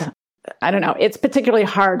 And I don't know, it's particularly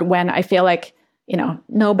hard when I feel like,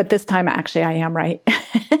 no, but this time actually I am right.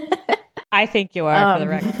 I think you are, for the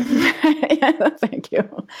record. Yeah, thank you.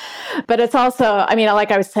 But it's also, like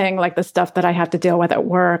I was saying, like the stuff that I have to deal with at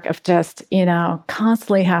work of just,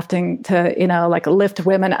 constantly having to, like lift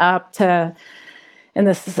women up in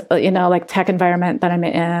this, like tech environment that I'm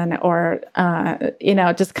in, or,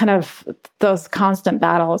 just kind of those constant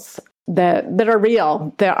battles that are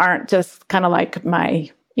real, that aren't just kind of like my,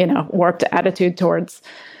 warped attitude towards,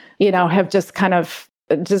 have just kind of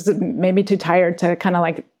just made me too tired to kind of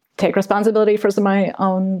like take responsibility for some of my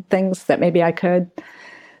own things that maybe I could.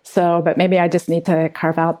 So, but maybe I just need to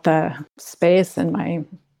carve out the space in my,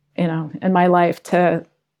 in my life to,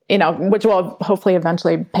 which will hopefully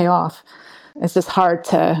eventually pay off. It's just hard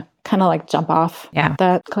to kind of like jump off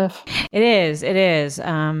that cliff. It is.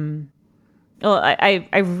 Well,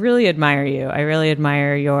 I really admire you. I really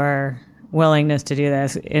admire your willingness to do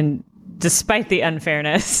this despite the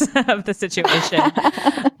unfairness of the situation.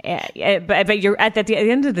 But you're at the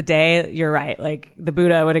end of the day, you're right. Like the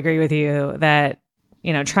Buddha would agree with you that,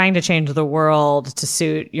 trying to change the world to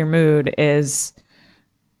suit your mood is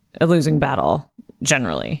a losing battle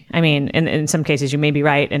generally. I mean, in some cases you may be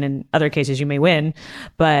right, and in other cases you may win,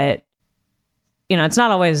 but it's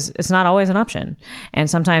not always an option. And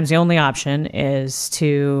sometimes the only option is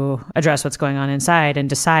to address what's going on inside and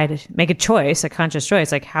decide, make a choice, a conscious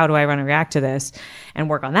choice, like how do I want to react to this, and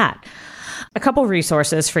work on that. A couple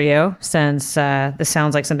resources for you, since this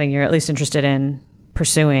sounds like something you're at least interested in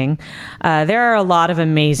pursuing. There are a lot of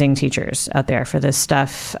amazing teachers out there for this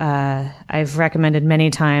stuff. I've recommended many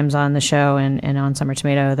times on the show and on Summer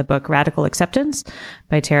Tomato the book Radical Acceptance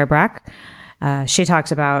by Tara Brach. She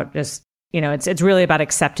talks about just, it's really about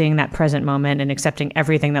accepting that present moment and accepting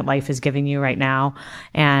everything that life is giving you right now.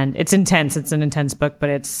 And it's intense. It's an intense book, but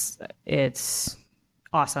it's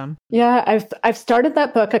awesome. Yeah, I've started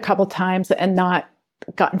that book a couple times and not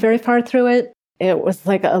gotten very far through it. It was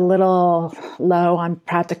like a little low on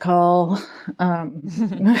practical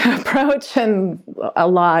approach and a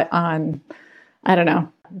lot on, I don't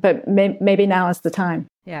know, but maybe now is the time.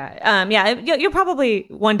 Yeah. You'll probably,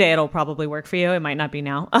 one day it'll probably work for you. It might not be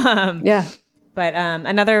now. Yeah. But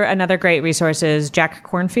another great resource is Jack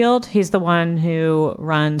Kornfield. He's the one who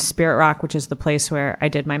runs Spirit Rock, which is the place where I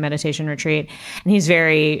did my meditation retreat. And he's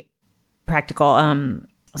very practical.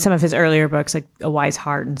 Some of his earlier books, like A Wise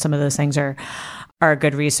Heart and some of those things are a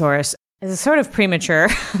good resource. It's sort of premature,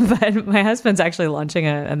 but my husband's actually launching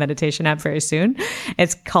a meditation app very soon.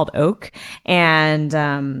 It's called Oak. And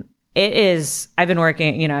it is, I've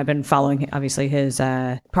been following obviously his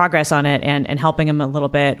progress on it and helping him a little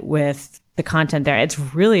bit with the content there. It's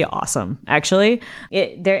really awesome, actually.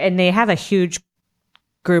 And they have a huge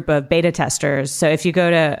group of beta testers. So if you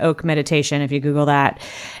go to Oak Meditation, if you Google that,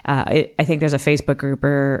 I think there's a Facebook group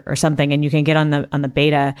or something, and you can get on the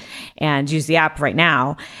beta and use the app right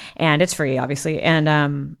now, and it's free, obviously.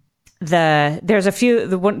 And there's a few.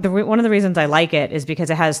 One of the reasons I like it is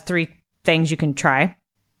because it has 3 things you can try.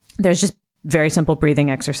 There's just very simple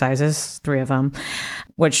breathing exercises, 3 of them,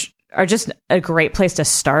 which are just a great place to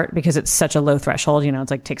start because it's such a low threshold.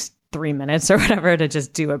 It's like takes 3 minutes or whatever to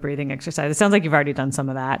just do a breathing exercise. It sounds like you've already done some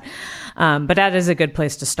of that. But that is a good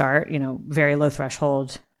place to start, very low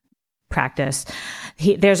threshold practice.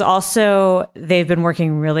 They've been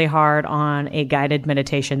working really hard on a guided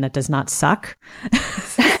meditation that does not suck.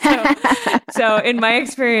 So in my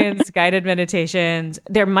experience, guided meditations,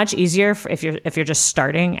 they're much easier if you're just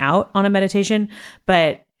starting out on a meditation,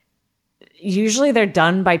 but usually they're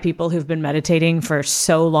done by people who've been meditating for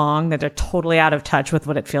so long that they're totally out of touch with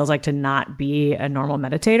what it feels like to not be a normal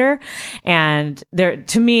meditator. And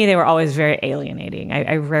to me, they were always very alienating.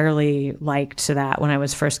 I rarely liked that when I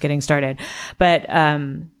was first getting started. But,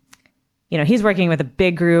 he's working with a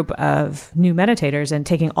big group of new meditators and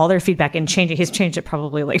taking all their feedback and changing. He's changed it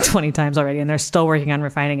probably like 20 times already, and they're still working on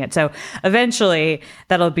refining it. So eventually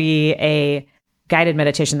that'll be a guided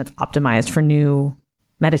meditation that's optimized for new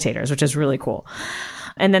meditators, which is really cool.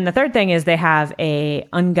 And then the third thing is they have a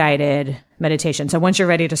unguided meditation. So once you're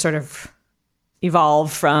ready to sort of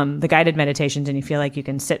evolve from the guided meditations and you feel like you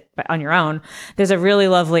can sit on your own, there's a really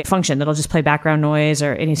lovely function that'll just play background noise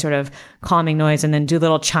or any sort of calming noise, and then do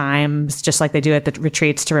little chimes just like they do at the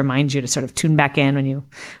retreats to remind you to sort of tune back in when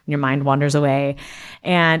your mind wanders away.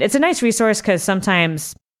 And it's a nice resource because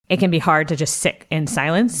sometimes it can be hard to just sit in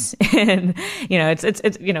silence. And,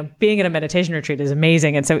 it's being at a meditation retreat is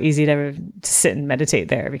amazing. It's so easy to sit and meditate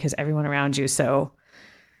there because everyone around you is so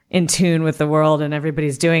in tune with the world and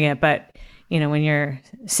everybody's doing it. But, when you're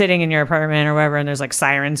sitting in your apartment or wherever, and there's like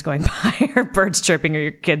sirens going by or birds chirping or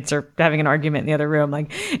your kids are having an argument in the other room,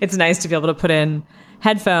 like it's nice to be able to put in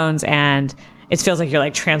headphones and it feels like you're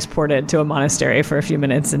like transported to a monastery for a few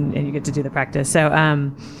minutes and you get to do the practice. So,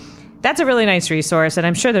 that's a really nice resource. And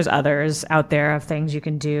I'm sure there's others out there of things you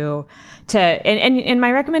can do and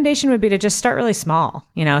my recommendation would be to just start really small,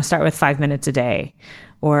 start with 5 minutes a day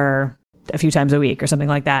or a few times a week or something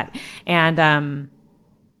like that. And,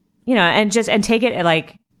 and take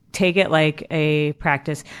it like a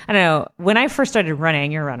practice. I don't know. When I first started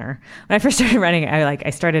running, you're a runner. When I first started running, I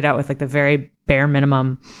started out with like the very bare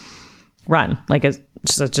minimum run, like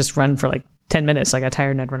just run for like 10 minutes. I got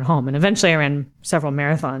tired and I'd run home. And eventually I ran several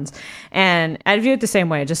marathons. And I view it the same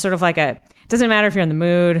way, just sort of like it doesn't matter if you're in the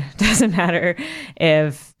mood, doesn't matter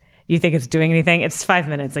if you think it's doing anything. It's 5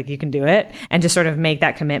 minutes, like you can do it, and just sort of make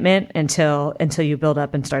that commitment until you build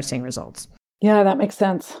up and start seeing results. Yeah, that makes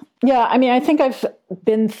sense. Yeah, I mean, I think I've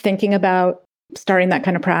been thinking about starting that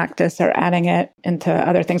kind of practice or adding it into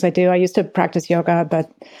other things I do. I used to practice yoga,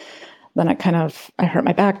 but then I hurt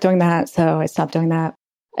my back doing that, so I stopped doing that.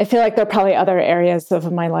 I feel like there are probably other areas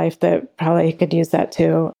of my life that probably could use that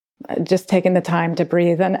too. Just taking the time to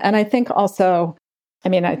breathe. And I think also, I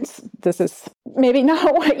mean, this is maybe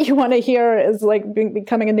not what you want to hear is like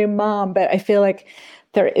becoming a new mom, but I feel like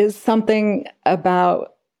there is something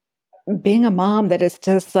about being a mom that is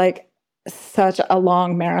just like such a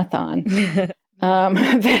long marathon.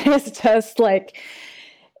 That is just like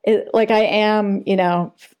I am,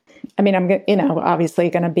 I mean, I'm, obviously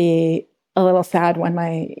going to be a little sad when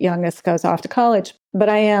my youngest goes off to college, but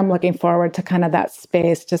I am looking forward to kind of that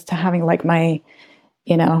space, just to having like my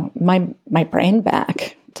brain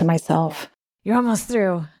back to myself. You're almost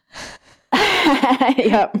through.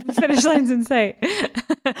 Yep. Finish line's in sight.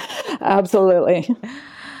 Absolutely.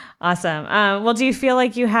 Awesome. Well, do you feel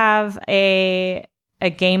like you have a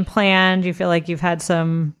game plan? Do you feel like you've had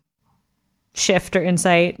some shift or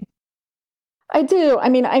insight? I do. I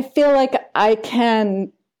mean, I feel like I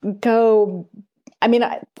can go,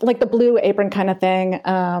 like the Blue Apron kind of thing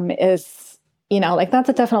is, like that's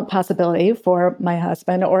a definite possibility for my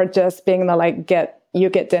husband, or just being the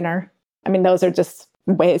get dinner. I mean, those are just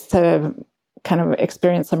ways to kind of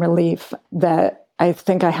experience some relief that I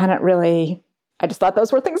think I just thought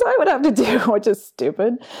those were things I would have to do, which is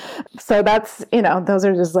stupid. So that's, those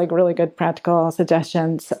are just like really good practical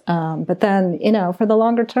suggestions. But then, for the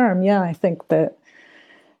longer term, yeah, I think that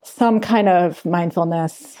some kind of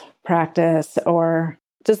mindfulness practice or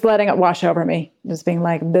just letting it wash over me, just being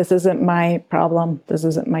like, this isn't my problem. This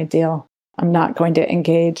isn't my deal. I'm not going to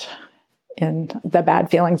engage in the bad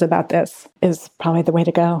feelings about this is probably the way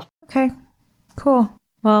to go. Okay, cool.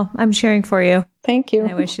 Well, I'm cheering for you. Thank you.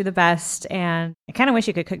 I wish you the best. And I kind of wish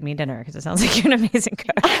you could cook me dinner because it sounds like you're an amazing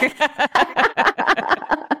cook.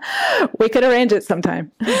 We could arrange it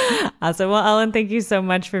sometime. Awesome. Well, Ellen, thank you so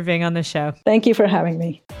much for being on the show. Thank you for having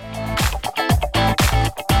me.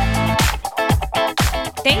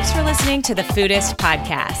 Thanks for listening to the Foodist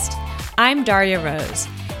Podcast. I'm Darya Rose.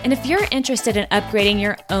 And if you're interested in upgrading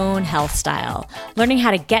your own health style, learning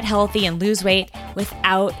how to get healthy and lose weight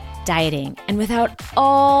without dieting and without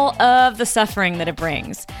all of the suffering that it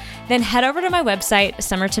brings, then head over to my website,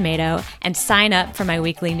 Summer Tomato, and sign up for my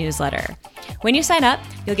weekly newsletter. When you sign up,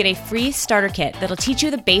 you'll get a free starter kit that'll teach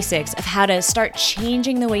you the basics of how to start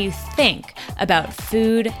changing the way you think about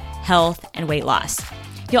food, health, and weight loss.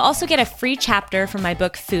 You'll also get a free chapter from my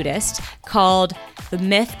book, Foodist, called The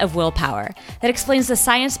Myth of Willpower, that explains the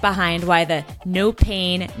science behind why the no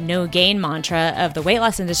pain, no gain mantra of the weight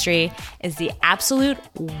loss industry is the absolute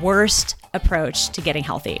worst approach to getting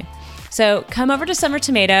healthy. So come over to Summer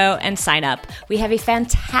Tomato and sign up. We have a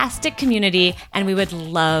fantastic community, and we would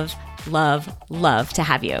love, love, love to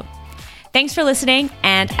have you. Thanks for listening,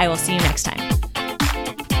 and I will see you next time.